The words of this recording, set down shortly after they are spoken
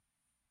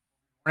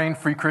Morning,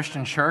 Free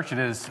Christian Church. It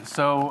is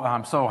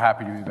I'm so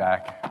happy to be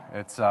back.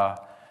 It's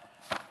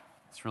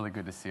really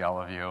good to see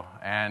all of you.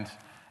 And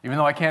even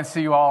though I can't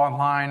see you all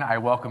online, I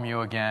welcome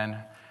you again.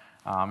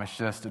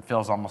 It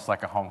feels almost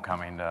like a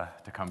homecoming to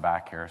come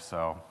back here.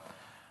 So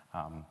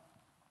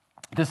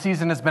this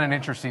season has been an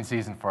interesting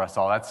season for us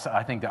all. That's,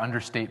 I think, the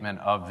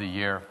understatement of the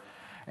year.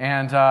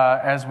 And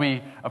as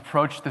we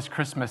approach this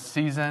Christmas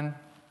season,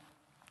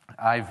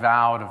 I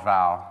vow to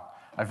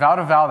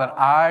vow that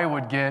I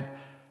would get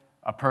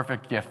a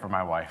perfect gift for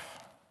my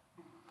wife.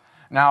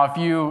 Now,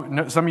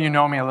 some of you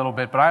know me a little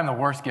bit, but I'm the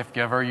worst gift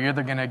giver. You're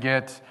either going to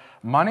get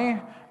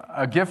money,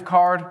 a gift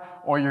card,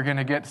 or you're going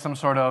to get some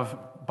sort of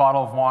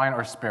bottle of wine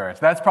or spirits.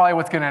 That's probably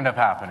what's going to end up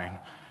happening.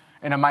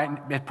 And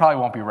it probably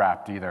won't be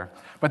wrapped either.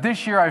 But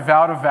this year, I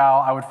vowed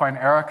I would find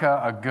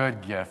Erica a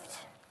good gift.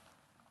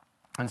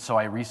 And so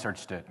I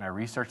researched it,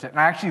 and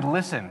I actually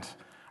listened.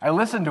 I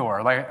listened to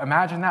her. Like,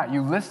 imagine that.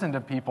 You listen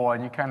to people,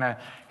 and you kind of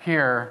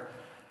hear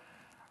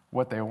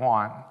what they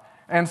want.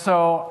 And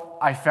so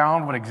I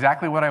found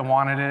exactly what I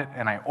wanted it,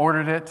 and I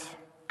ordered it,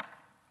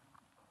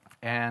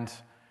 and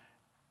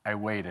I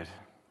waited.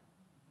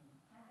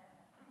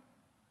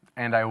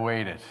 And I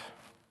waited.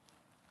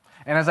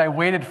 And as I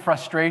waited,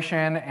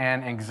 frustration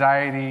and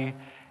anxiety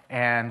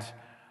and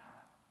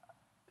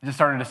just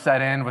started to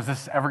set in. Was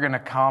this ever going to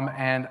come?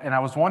 And I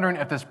was wondering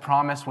if this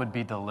promise would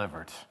be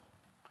delivered.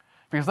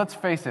 Because let's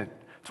face it,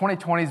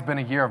 2020 has been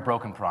a year of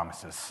broken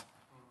promises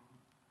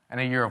and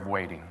a year of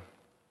waiting.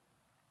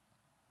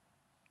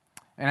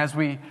 And as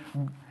we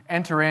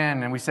enter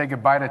in and we say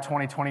goodbye to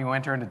 2020, we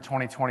enter into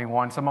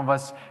 2021, some of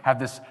us have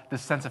this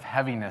sense of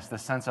heaviness,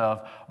 this sense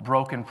of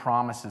broken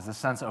promises, this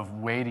sense of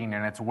waiting,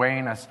 and it's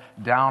weighing us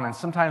down. And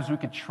sometimes we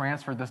could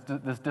transfer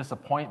this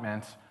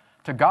disappointment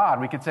to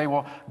God. We could say,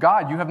 well,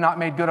 God, you have not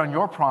made good on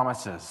your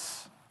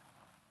promises.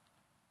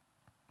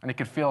 And it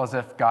could feel as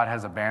if God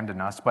has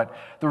abandoned us. But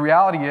the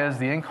reality is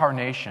the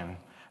incarnation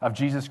of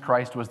Jesus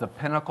Christ was the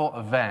pinnacle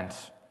event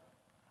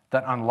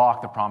that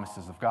unlocked the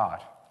promises of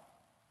God.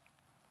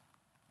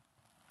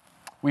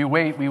 We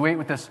wait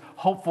with this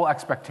hopeful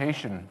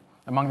expectation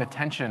among the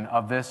tension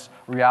of this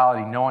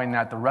reality, knowing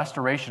that the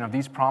restoration of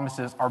these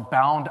promises are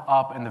bound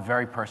up in the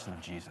very person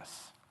of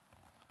Jesus.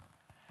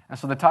 And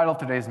so the title of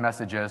today's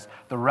message is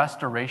The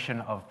Restoration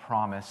of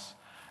Promise.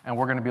 And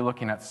we're going to be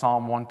looking at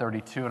Psalm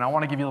 132. And I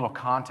want to give you a little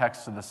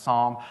context to the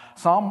psalm.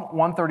 Psalm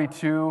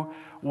 132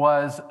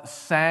 was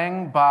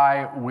sang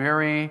by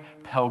weary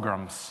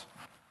pilgrims.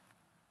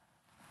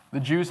 The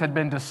Jews had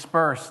been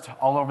dispersed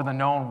all over the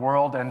known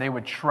world, and they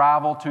would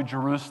travel to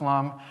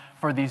Jerusalem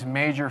for these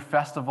major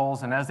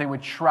festivals. And as they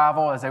would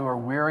travel, as they were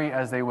weary,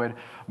 as they would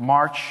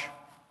march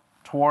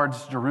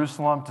towards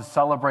Jerusalem to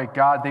celebrate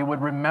God, they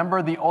would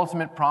remember the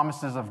ultimate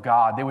promises of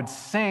God. They would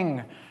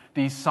sing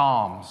these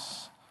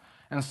psalms.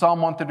 And Psalm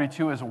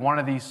 132 is one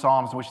of these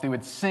psalms which they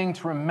would sing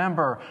to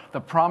remember the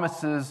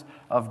promises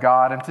of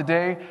God. And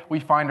today we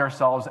find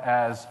ourselves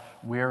as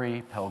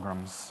weary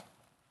pilgrims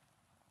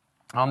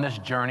on this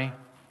journey.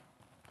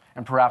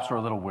 And perhaps we're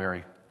a little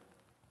weary.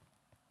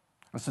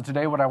 And so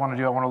today what I want to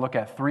do, I want to look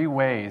at 3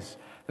 ways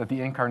that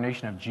the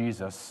incarnation of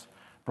Jesus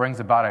brings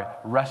about a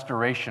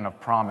restoration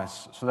of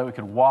promise so that we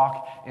could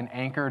walk in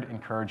anchored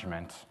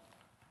encouragement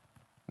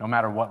no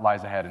matter what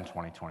lies ahead in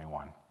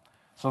 2021.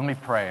 So let me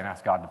pray and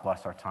ask God to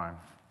bless our time.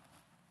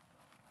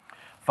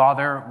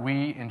 Father,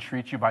 we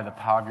entreat you by the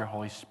power of your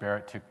Holy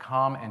Spirit to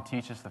come and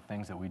teach us the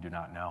things that we do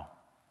not know.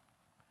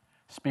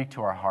 Speak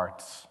to our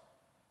hearts.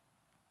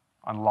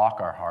 Unlock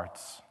our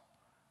hearts.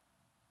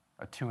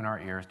 Attune our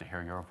ears to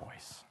hear your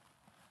voice.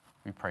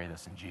 We pray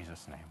this in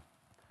Jesus' name.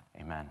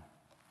 Amen.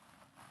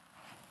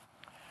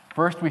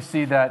 First, we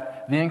see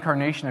that the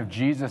incarnation of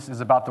Jesus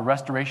is about the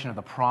restoration of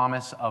the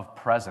promise of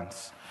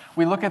presence.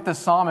 We look at this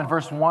psalm in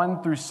verse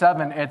 1 through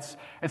 7. It's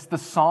the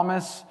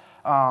psalmist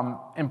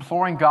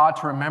imploring God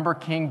to remember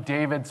King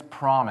David's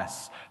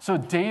promise. So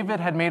David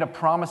had made a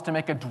promise to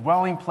make a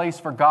dwelling place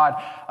for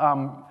God,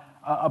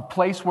 a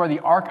place where the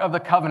Ark of the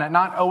Covenant,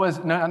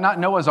 not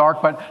Noah's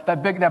Ark, but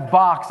that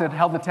box that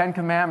held the 10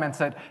 Commandments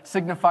that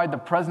signified the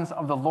presence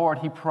of the Lord.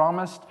 He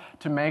promised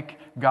to make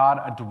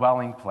God a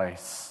dwelling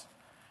place,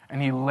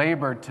 and he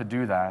labored to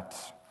do that.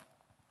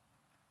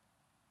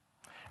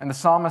 And the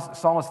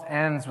psalmist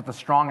ends with a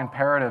strong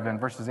imperative in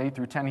verses 8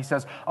 through 10. He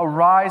says,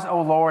 "Arise,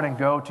 O Lord, and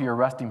go to your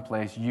resting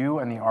place, you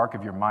and the ark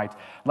of your might.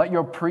 Let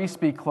your priests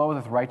be clothed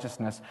with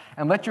righteousness,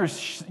 and let your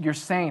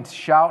saints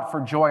shout for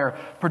joy, or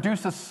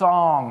produce a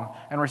song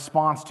in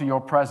response to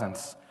your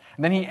presence."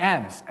 And then he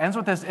ends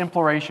with this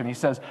imploration. He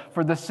says,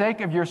 "For the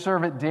sake of your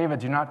servant David,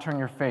 do not turn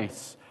your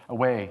face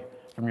away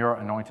from your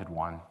anointed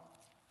one."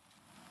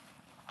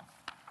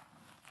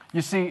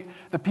 You see,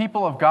 the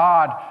people of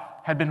God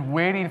had been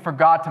waiting for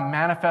God to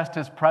manifest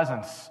his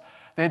presence.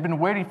 They had been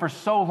waiting for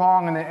so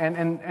long,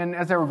 and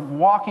as they were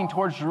walking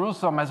towards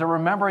Jerusalem, as they're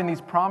remembering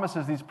these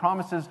promises,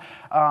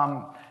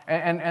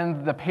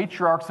 and the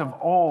patriarchs of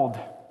old,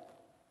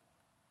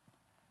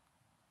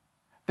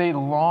 they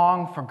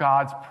long for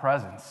God's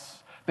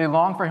presence. They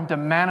long for him to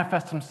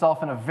manifest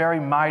himself in a very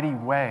mighty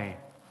way.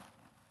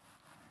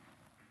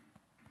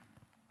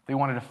 They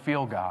wanted to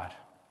feel God.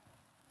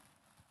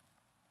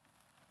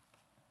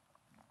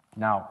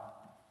 Now,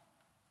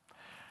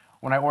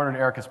 when I ordered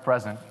Erica's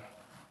present,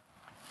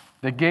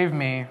 they gave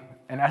me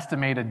an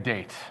estimated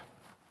date.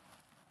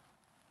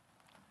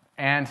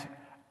 And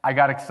I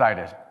got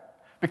excited.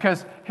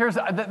 Because here's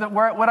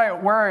where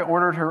I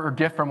ordered her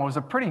gift from was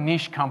a pretty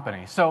niche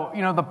company. So,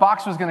 the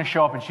box was going to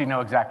show up and she'd know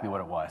exactly what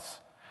it was.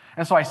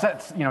 And so I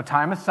set,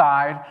 time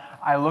aside.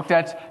 I looked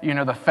at, the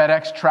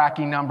FedEx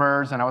tracking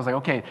numbers, and I was like,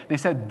 okay, they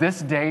said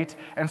this date.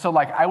 And so,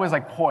 I was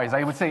poised.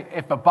 I would say,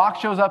 if the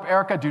box shows up,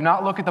 Erica, do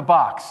not look at the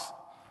box.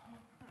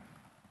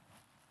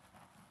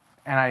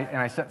 And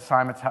I set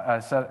time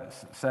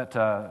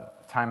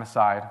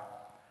aside.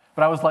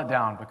 But I was let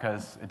down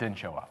because it didn't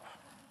show up.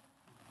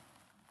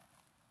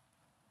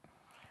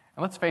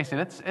 And let's face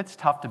it, it's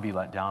tough to be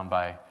let down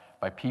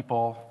by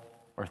people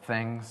or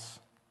things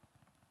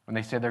when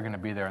they say they're going to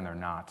be there and they're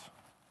not.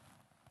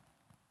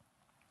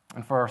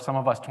 And for some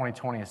of us,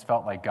 2020 has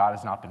felt like God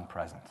has not been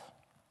present.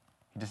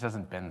 He just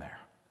hasn't been there.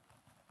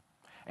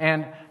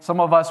 And some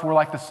of us were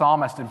like the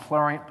psalmist,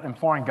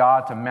 imploring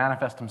God to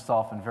manifest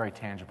himself in very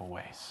tangible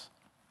ways.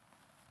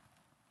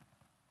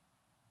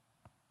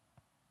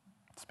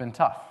 It's been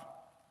tough.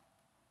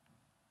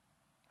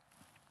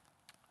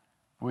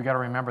 We got to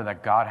remember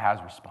that God has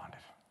responded.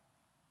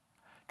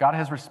 God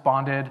has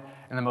responded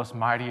in the most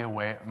mighty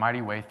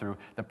way through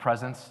the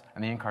presence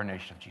and the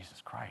incarnation of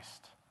Jesus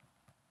Christ.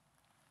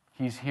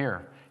 He's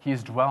here. He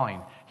is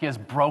dwelling. He has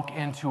broke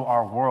into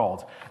our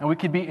world. And we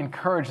can be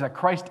encouraged that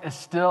Christ is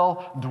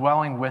still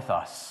dwelling with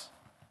us.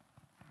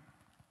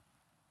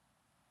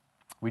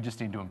 We just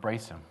need to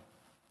embrace him.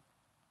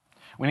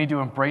 We need to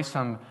embrace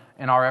him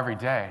in our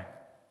everyday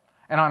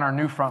and on our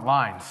new front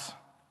lines.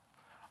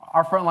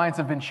 Our front lines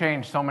have been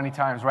changed so many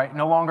times, right?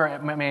 No longer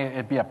may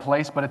it be a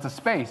place, but it's a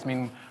space. I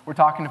mean, we're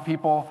talking to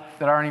people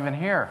that aren't even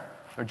here.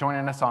 They're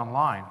joining us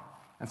online.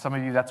 And some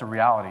of you, that's a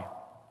reality.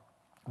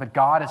 But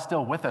God is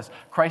still with us.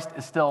 Christ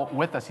is still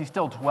with us. He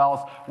still dwells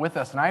with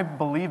us. And I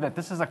believe that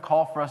this is a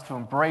call for us to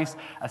embrace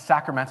a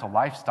sacramental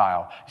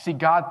lifestyle. You see,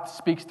 God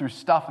speaks through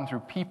stuff and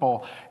through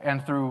people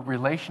and through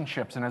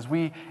relationships. And as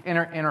we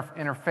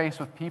interface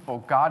with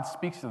people, God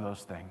speaks to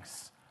those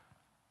things.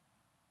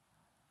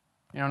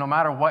 No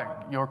matter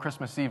what your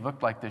Christmas Eve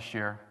looked like this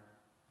year,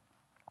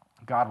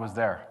 God was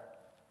there.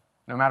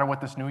 No matter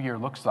what this new year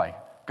looks like,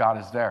 God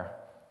is there.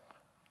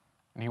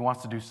 And he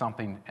wants to do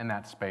something in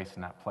that space,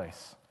 in that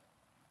place.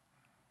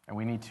 And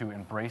we need to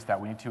embrace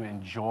that. We need to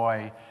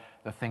enjoy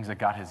the things that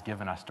God has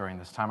given us during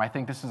this time. I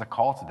think this is a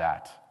call to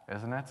that,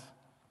 isn't it?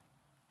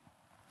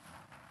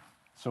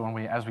 So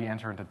as we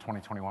enter into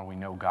 2021, we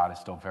know God is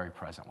still very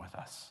present with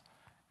us.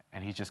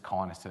 And he's just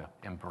calling us to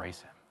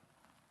embrace him.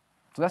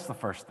 So that's the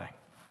first thing.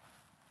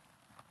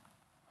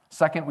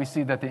 Second, we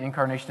see that the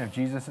incarnation of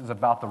Jesus is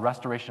about the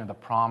restoration of the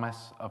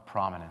promise of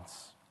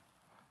prominence.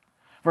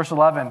 Verse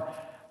 11,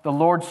 the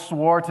Lord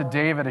swore to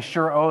David a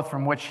sure oath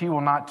from which he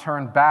will not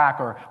turn back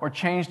or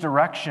change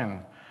direction.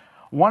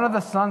 One of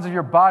the sons of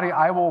your body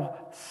I will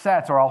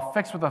set, or I'll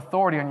fix with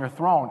authority on your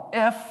throne,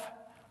 if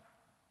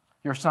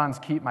your sons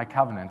keep my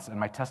covenants and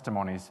my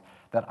testimonies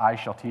that I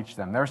shall teach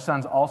them. Their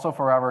sons also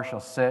forever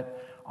shall sit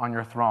on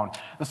your throne.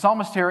 The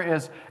psalmist here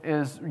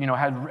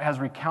has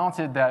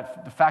recounted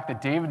that the fact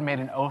that David made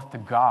an oath to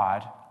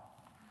God,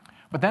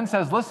 but then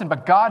says, listen,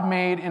 but God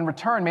made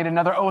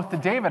another oath to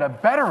David, a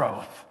better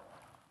oath.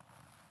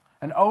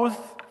 An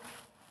oath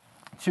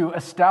to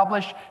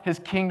establish his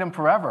kingdom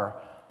forever.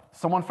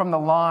 Someone from the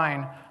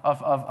line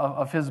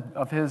of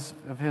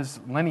his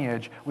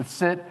lineage would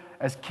sit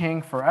as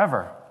king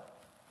forever.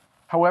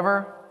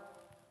 However,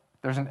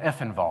 there's an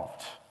if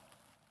involved.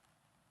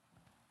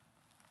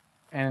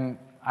 And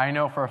I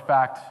know for a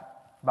fact,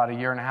 about a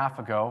year and a half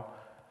ago,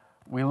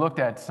 we looked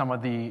at some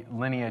of the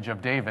lineage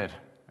of David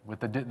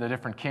with the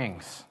different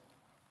kings.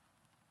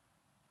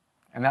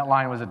 And that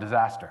line was a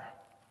disaster.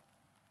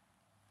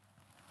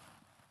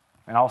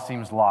 And all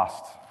seems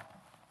lost.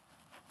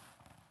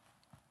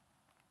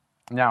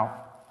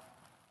 Now,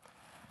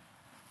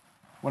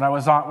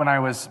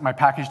 my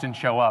package didn't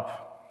show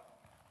up,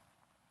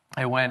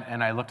 I went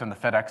and I looked on the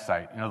FedEx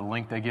site, the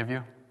link they give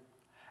you.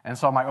 And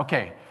so I'm like,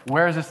 okay,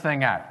 where is this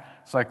thing at?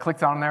 So I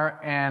clicked on there,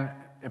 and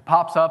it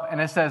pops up, and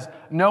it says,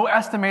 no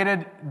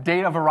estimated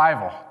date of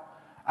arrival.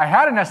 I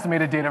had an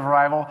estimated date of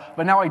arrival,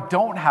 but now I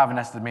don't have an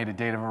estimated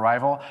date of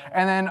arrival.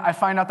 And then I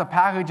find out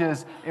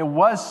it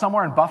was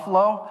somewhere in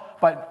Buffalo,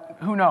 but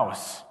who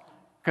knows?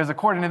 Because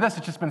according to this,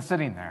 it's just been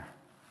sitting there.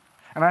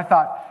 And I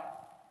thought,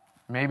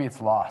 maybe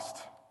it's lost.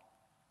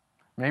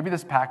 Maybe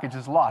this package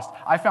is lost.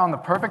 I found the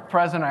perfect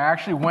present. I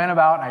actually went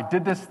about and I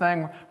did this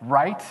thing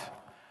right,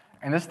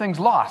 and this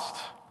thing's lost.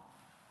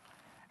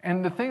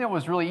 And the thing that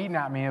was really eating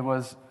at me, it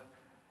was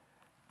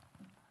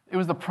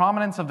the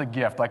prominence of the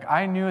gift.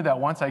 I knew that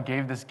once I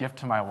gave this gift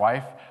to my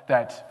wife,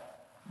 that,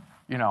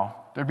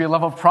 there'd be a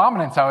level of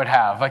prominence I would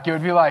have. It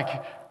would be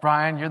like,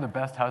 Brian, you're the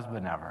best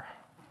husband ever.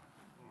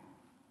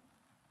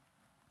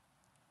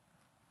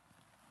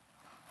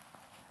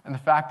 And the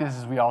fact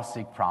is we all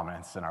seek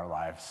prominence in our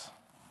lives.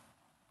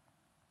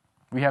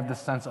 We have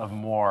this sense of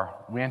more.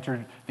 We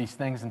enter these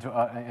things into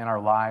in our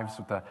lives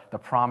with the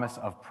promise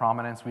of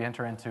prominence. We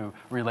enter into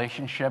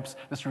relationships.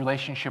 This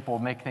relationship will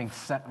make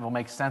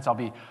sense. I'll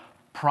be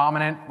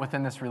prominent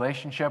within this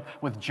relationship,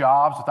 with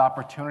jobs, with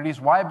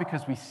opportunities. Why?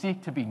 Because we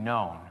seek to be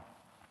known.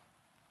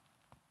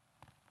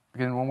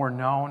 Because when we're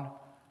known,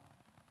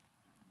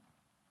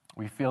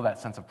 we feel that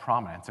sense of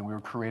prominence, and we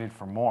were created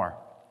for more.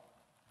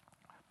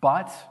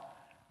 But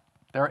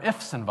there are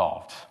ifs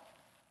involved.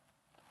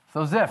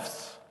 Those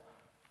ifs.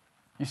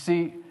 You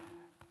see,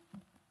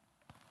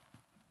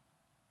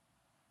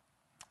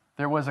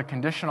 there was a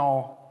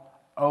conditional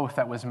oath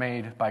that was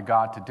made by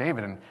God to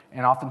David,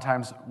 and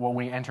oftentimes when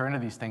we enter into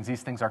these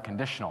things are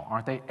conditional,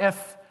 aren't they?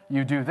 If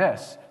you do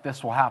this,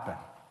 this will happen.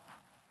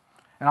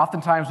 And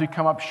oftentimes we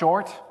come up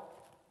short,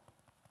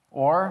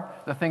 or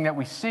the thing that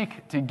we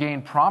seek to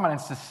gain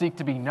prominence, to seek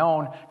to be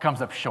known, comes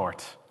up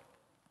short.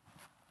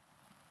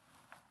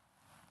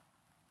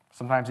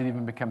 Sometimes it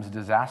even becomes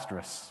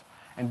disastrous,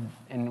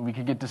 and we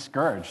could get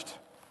discouraged.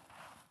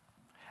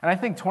 And I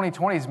think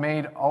 2020 has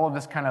made all of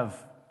this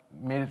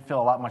made it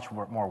feel a lot much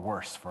more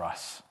worse for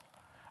us.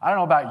 I don't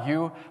know about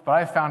you, but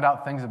I found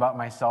out things about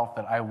myself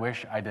that I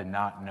wish I did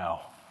not know.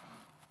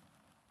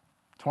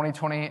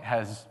 2020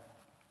 has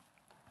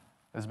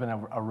been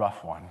a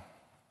rough one.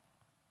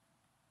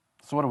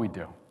 So what do we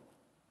do?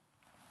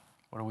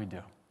 What do we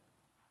do?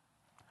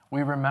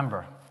 We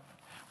remember.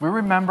 We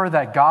remember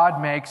that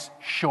God makes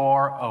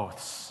sure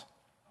oaths.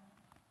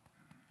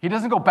 He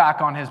doesn't go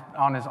back on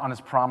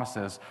his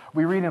promises.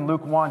 We read in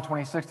Luke 1,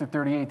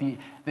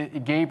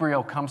 26-38,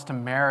 Gabriel comes to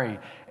Mary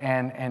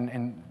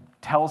and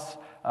tells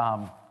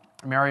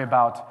Mary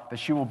about that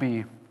she'll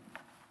be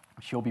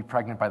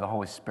pregnant by the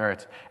Holy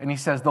Spirit. And he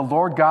says, the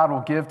Lord God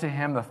will give to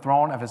him the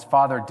throne of his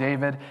father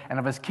David, and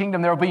of his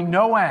kingdom there will be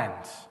no end.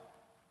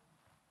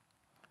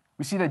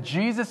 We see that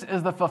Jesus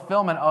is the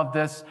fulfillment of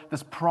this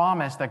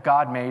promise that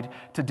God made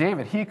to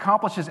David. He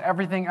accomplishes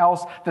everything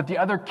else that the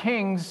other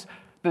kings,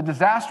 the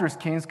disastrous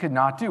kings, could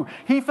not do.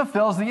 He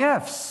fulfills the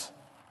ifs.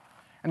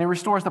 And he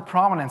restores the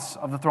prominence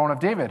of the throne of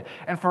David.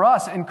 And for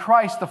us, in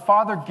Christ, the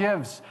Father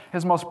gives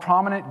his most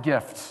prominent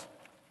gift.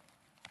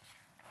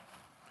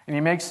 And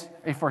he makes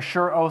a for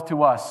sure oath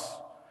to us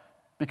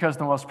because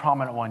the most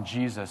prominent one,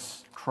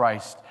 Jesus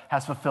Christ,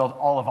 has fulfilled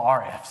all of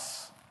our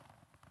ifs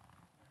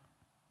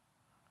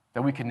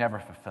that we could never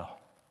fulfill.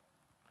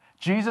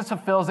 Jesus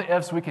fulfills the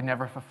ifs we could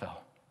never fulfill.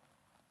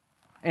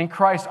 In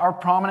Christ, our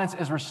prominence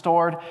is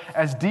restored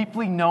as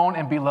deeply known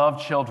and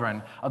beloved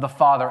children of the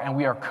Father, and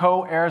we are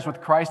co-heirs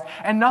with Christ,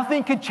 and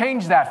nothing could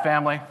change that,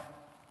 family.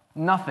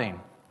 Nothing.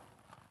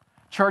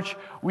 Church,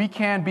 we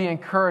can be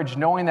encouraged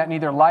knowing that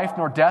neither life,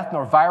 nor death,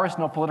 nor virus,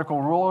 nor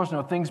political rulers,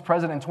 nor things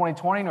present in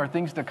 2020, nor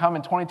things to come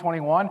in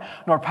 2021,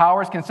 nor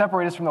powers can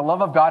separate us from the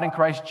love of God in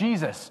Christ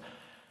Jesus.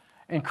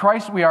 In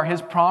Christ, we are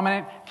his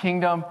prominent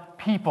kingdom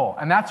people,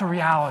 and that's a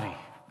reality.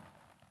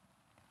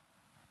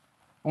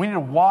 We need to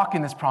walk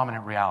in this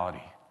prominent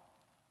reality.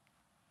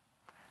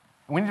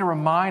 We need to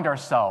remind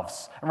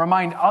ourselves and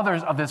remind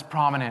others of this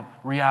prominent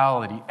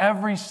reality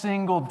every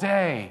single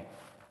day.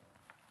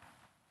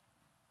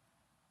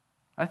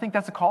 I think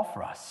that's a call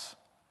for us.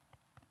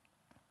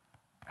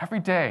 Every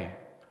day,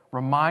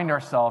 remind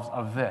ourselves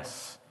of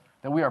this,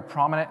 that we are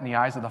prominent in the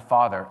eyes of the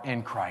Father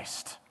in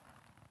Christ.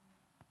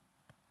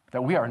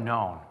 That we are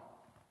known,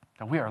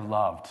 that we are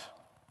loved.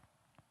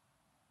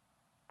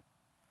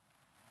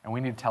 And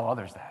we need to tell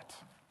others that.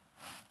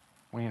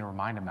 We need to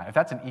remind them that. If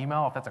that's an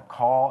email, if that's a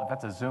call, if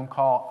that's a Zoom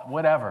call,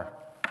 whatever,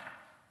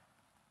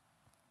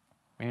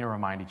 we need to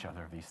remind each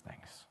other of these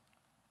things.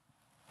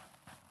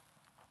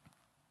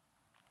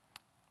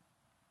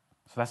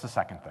 So that's the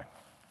second thing.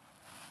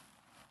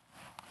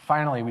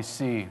 Finally, we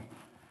see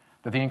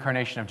that the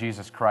incarnation of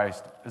Jesus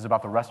Christ is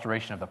about the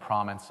restoration of the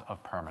promise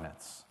of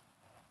permanence.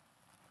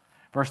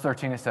 Verse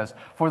 13, it says,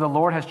 for the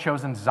Lord has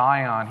chosen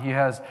Zion. He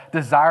has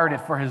desired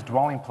it for his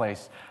dwelling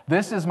place.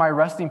 This is my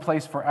resting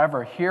place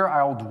forever. Here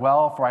I will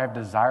dwell, for I have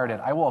desired it.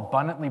 I will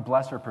abundantly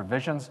bless her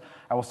provisions.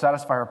 I will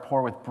satisfy her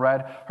poor with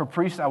bread. Her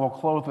priests I will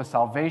clothe with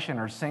salvation,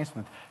 her saints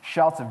with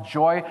shouts of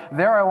joy.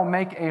 There I will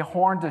make a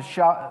horn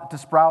to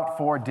sprout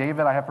for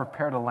David. I have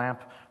prepared a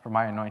lamp for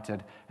my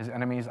anointed. His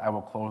enemies I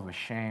will clothe with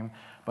shame,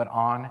 but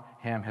on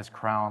him his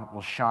crown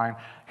will shine.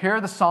 Here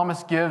the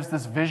psalmist gives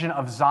this vision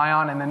of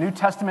Zion. In the New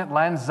Testament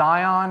lens,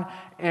 Zion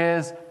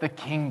is the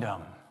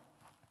kingdom.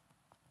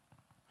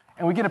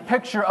 And we get a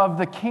picture of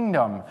the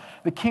kingdom.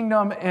 The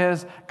kingdom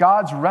is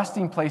God's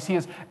resting place. He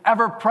is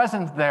ever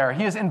present there.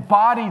 He is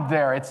embodied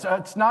there. It's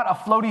not a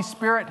floaty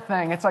spirit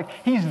thing. It's like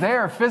he's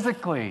there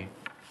physically.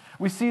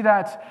 We see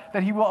that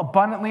he will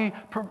abundantly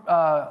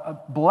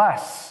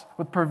bless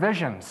with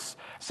provisions.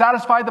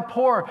 Satisfy the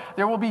poor.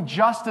 There will be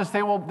justice.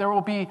 There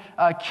will be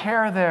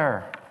care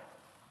there.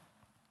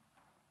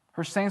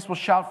 Her saints will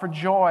shout for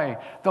joy.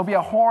 There'll be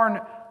a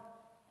horn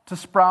to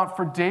sprout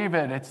for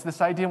David. It's this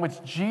idea in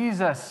which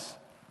Jesus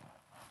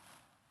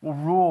will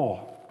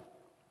rule.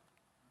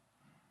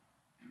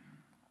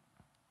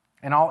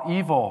 And all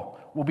evil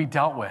will be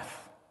dealt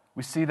with.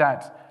 We see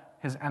that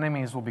his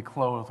enemies will be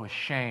clothed with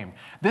shame.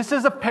 This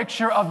is a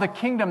picture of the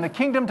kingdom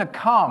to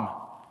come.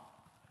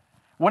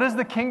 What is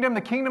the kingdom?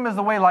 The kingdom is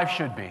the way life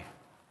should be.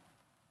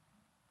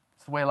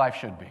 It's the way life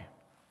should be.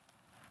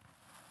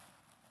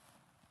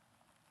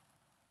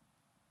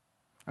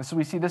 And so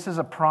we see this is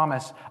a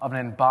promise of an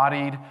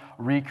embodied,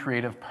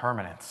 recreative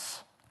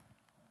permanence.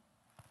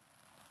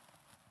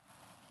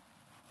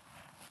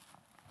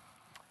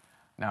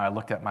 Now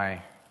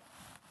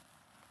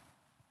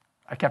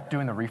I kept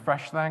doing the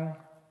refresh thing.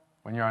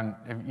 When you're on,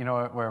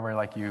 where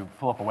like you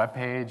pull up a web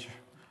page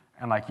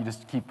and like you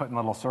just keep putting a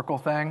little circle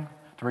thing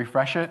to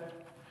refresh it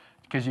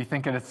because you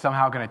think that it's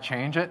somehow going to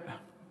change it.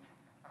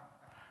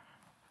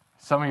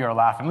 Some of you are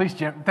laughing. At least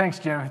Jim. Thanks,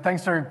 Jim.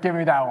 Thanks for giving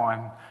me that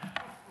one.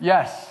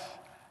 Yes,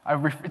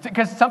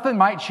 because something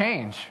might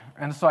change,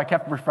 and so I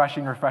kept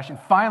refreshing.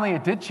 Finally,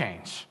 it did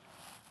change.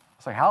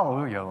 It's like,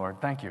 hallelujah, Lord.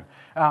 Thank you.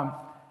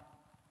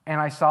 And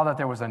I saw that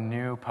there was a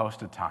new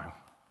posted time.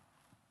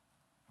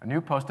 A new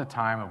posted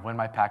time of when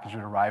my package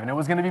would arrive. And it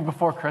was going to be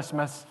before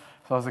Christmas,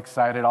 so I was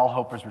excited. All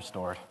hope was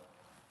restored.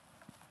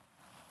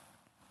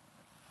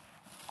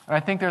 And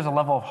I think there's a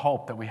level of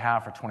hope that we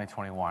have for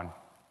 2021.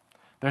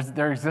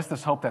 There exists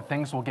this hope that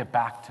things will get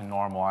back to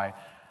normal.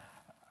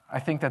 I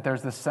think that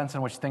there's this sense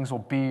in which things will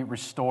be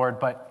restored,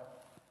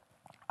 but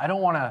I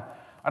don't want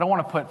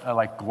to put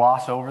a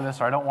gloss over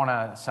this, or I don't want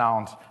to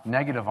sound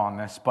negative on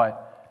this,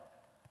 but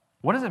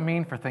what does it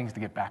mean for things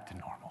to get back to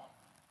normal?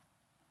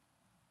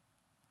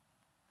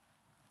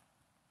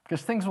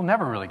 Because things will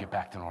never really get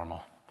back to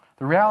normal.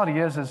 The reality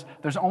is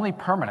there's only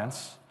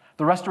permanence,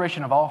 the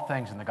restoration of all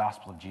things in the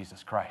gospel of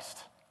Jesus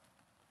Christ.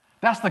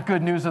 That's the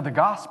good news of the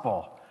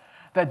gospel,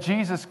 that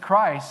Jesus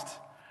Christ,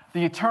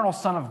 the eternal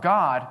Son of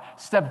God,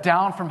 stepped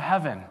down from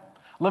heaven,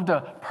 lived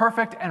a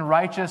perfect and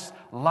righteous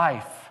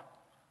life,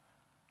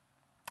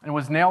 and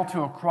was nailed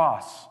to a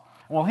cross.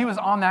 While he was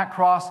on that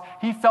cross,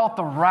 he felt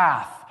the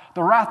wrath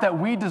that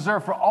we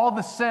deserve for all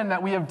the sin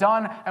that we have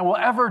done and will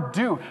ever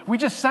do. We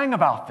just sang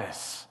about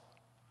this.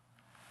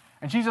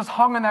 And Jesus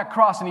hung on that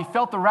cross, and he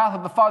felt the wrath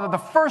of the Father. The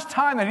first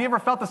time that he ever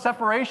felt the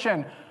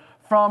separation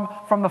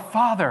from the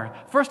Father.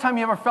 First time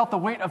he ever felt the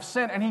weight of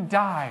sin, and he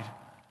died.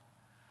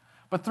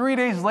 But 3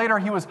 days later,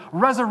 he was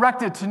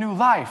resurrected to new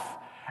life.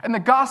 And the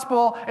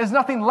gospel is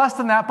nothing less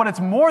than that, but it's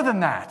more than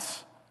that.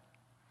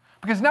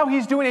 Because now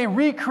he's doing a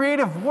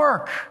recreative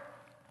work.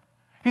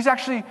 He's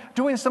actually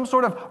doing some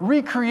sort of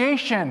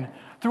recreation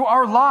through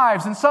our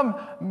lives in some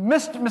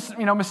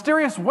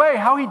mysterious way.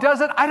 How he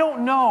does it, I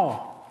don't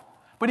know.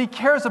 But he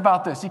cares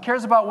about this. He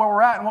cares about where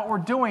we're at and what we're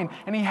doing.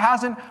 And he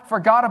hasn't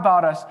forgot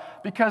about us,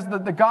 because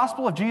the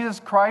gospel of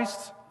Jesus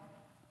Christ,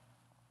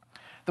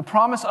 the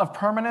promise of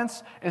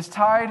permanence, is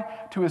tied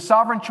to his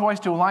sovereign choice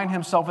to align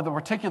himself with a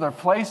particular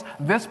place,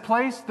 this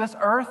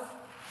earth,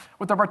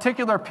 with a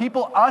particular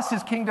people, us,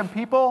 his kingdom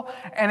people,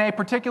 and a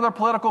particular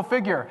political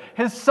figure,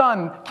 his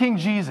son, King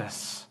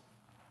Jesus.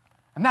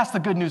 And that's the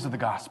good news of the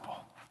gospel.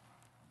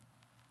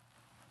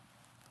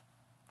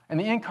 And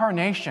the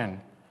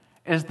incarnation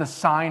is the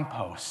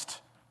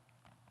signpost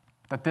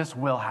that this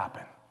will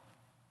happen,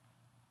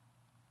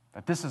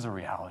 that this is a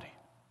reality.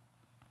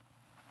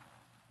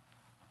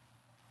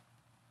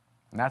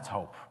 And that's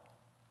hope.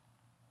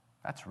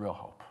 That's real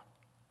hope.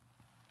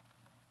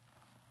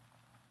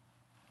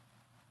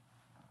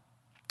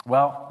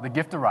 Well, the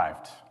gift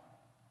arrived.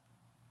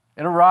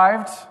 It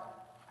arrived,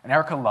 and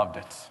Erica loved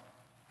it.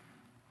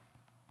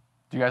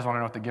 Do you guys want to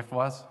know what the gift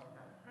was?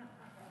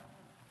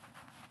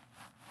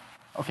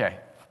 Okay.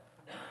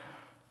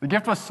 The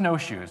gift was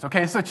snowshoes.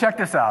 Okay, so check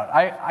this out.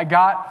 I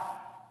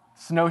got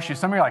snowshoes.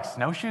 Some of you are like,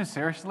 snowshoes?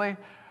 Seriously?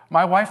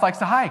 My wife likes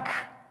to hike.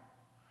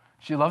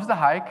 She loves to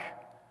hike,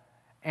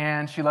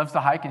 and she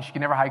can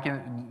never hike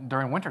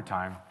during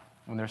wintertime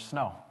when there's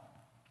snow.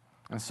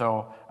 And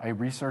so I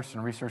researched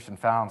and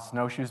found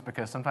snowshoes,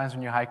 because sometimes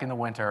when you hike in the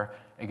winter,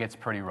 it gets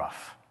pretty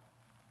rough.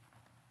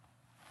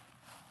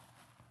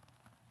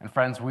 And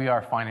friends, we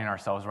are finding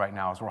ourselves right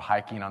now, as we're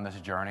hiking on this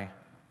journey,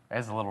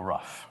 it's a little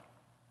rough.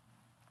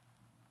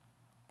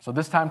 So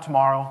this time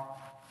tomorrow,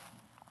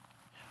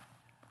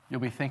 you'll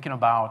be thinking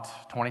about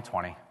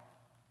 2020.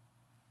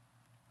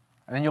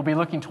 And then you'll be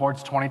looking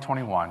towards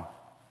 2021.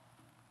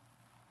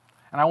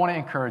 And I want to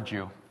encourage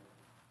you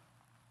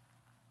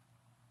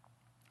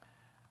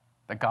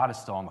that God is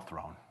still on the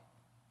throne.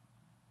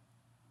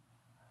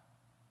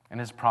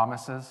 And his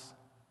promises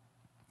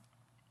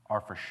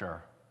are for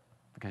sure,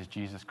 because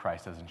Jesus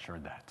Christ has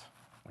ensured that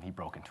when he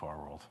broke into our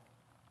world.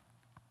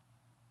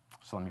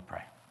 So let me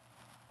pray.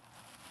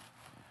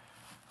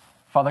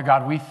 Father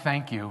God, we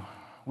thank you.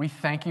 We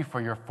thank you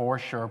for your four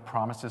sure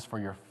promises, for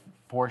your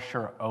four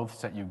sure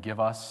oaths that you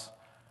give us.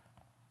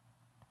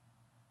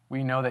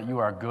 We know that you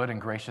are a good and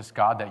gracious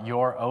God, that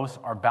your oaths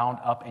are bound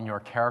up in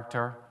your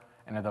character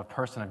and in the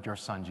person of your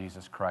Son,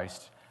 Jesus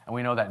Christ. And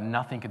we know that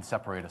nothing can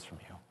separate us from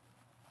you.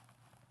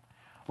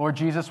 Lord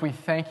Jesus, we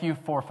thank you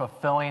for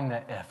fulfilling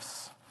the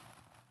ifs.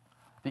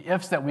 The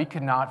ifs that we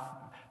could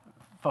not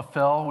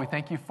fulfill. We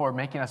thank you for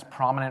making us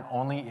prominent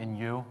only in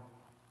you.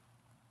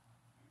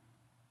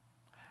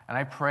 And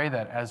I pray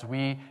that as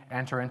we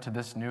enter into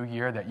this new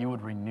year, that you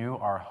would renew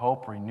our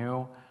hope,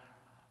 renew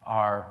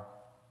our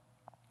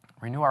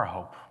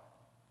hope.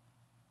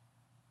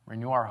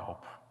 Renew our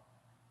hope.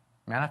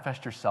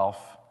 Manifest yourself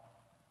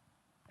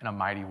in a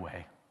mighty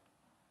way.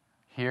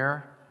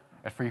 Here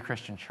at Free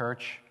Christian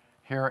Church,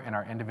 here in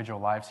our individual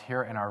lives,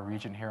 here in our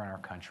region, here in our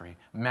country.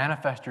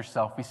 Manifest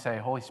yourself. We say,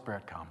 Holy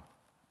Spirit, come.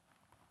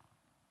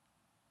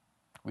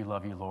 We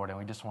love you, Lord, and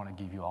we just want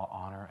to give you all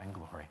honor and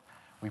glory.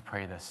 We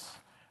pray this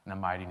in the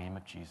mighty name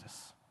of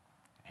Jesus.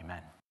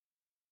 Amen.